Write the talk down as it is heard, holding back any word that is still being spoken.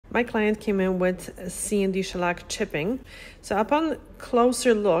My client came in with CND Shellac chipping. So upon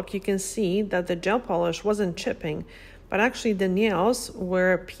closer look, you can see that the gel polish wasn't chipping, but actually the nails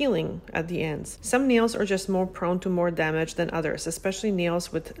were peeling at the ends. Some nails are just more prone to more damage than others, especially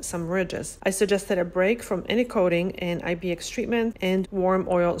nails with some ridges. I suggested a break from any coating and IBX treatment and warm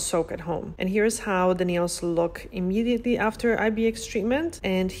oil soak at home. And here's how the nails look immediately after IBX treatment,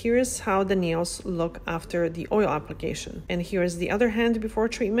 and here's how the nails look after the oil application. And here's the other hand before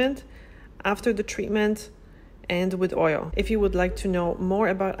treatment, after the treatment, and with oil. If you would like to know more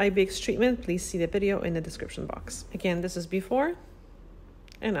about IBX treatment, please see the video in the description box. Again, this is before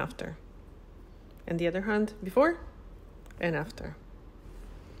and after. And the other hand, before and after.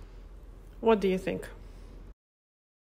 What do you think?